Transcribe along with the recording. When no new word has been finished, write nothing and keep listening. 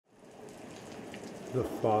The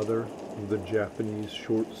father of the Japanese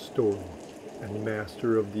short story and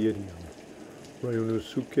master of the idiom,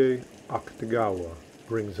 Ryunosuke Akutagawa,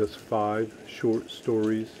 brings us 5 short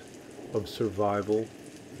stories of survival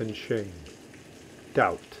and shame,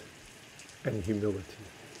 doubt and humility,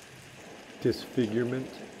 disfigurement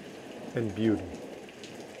and beauty.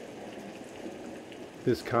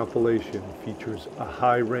 This compilation features a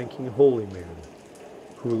high-ranking holy man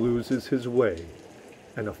who loses his way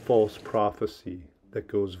and a false prophecy that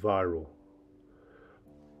goes viral.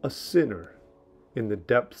 A sinner in the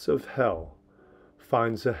depths of hell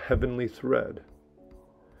finds a heavenly thread.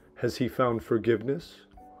 Has he found forgiveness,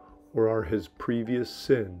 or are his previous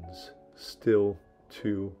sins still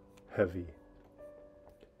too heavy?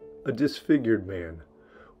 A disfigured man,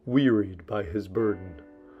 wearied by his burden,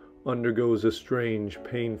 undergoes a strange,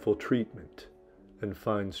 painful treatment and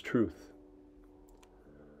finds truth.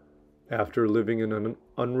 After living an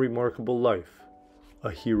unremarkable life, a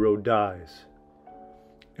hero dies.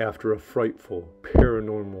 After a frightful,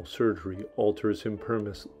 paranormal surgery alters him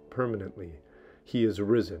permanently, he is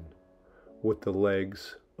risen with the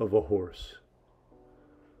legs of a horse.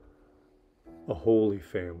 A holy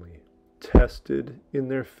family, tested in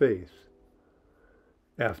their faith.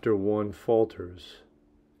 After one falters,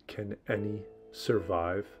 can any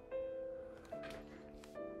survive?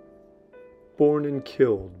 Born and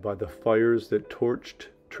killed by the fires that torched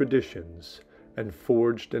traditions and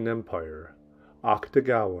forged an empire,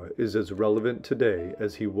 Akutagawa is as relevant today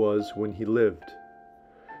as he was when he lived.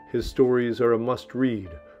 His stories are a must-read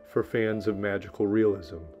for fans of magical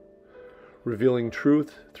realism, revealing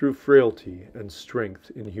truth through frailty and strength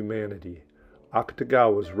in humanity.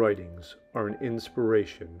 Akutagawa's writings are an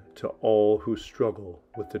inspiration to all who struggle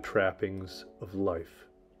with the trappings of life.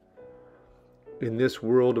 In this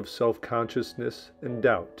world of self-consciousness and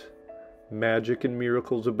doubt, magic and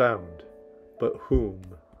miracles abound, but whom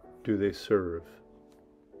do they serve?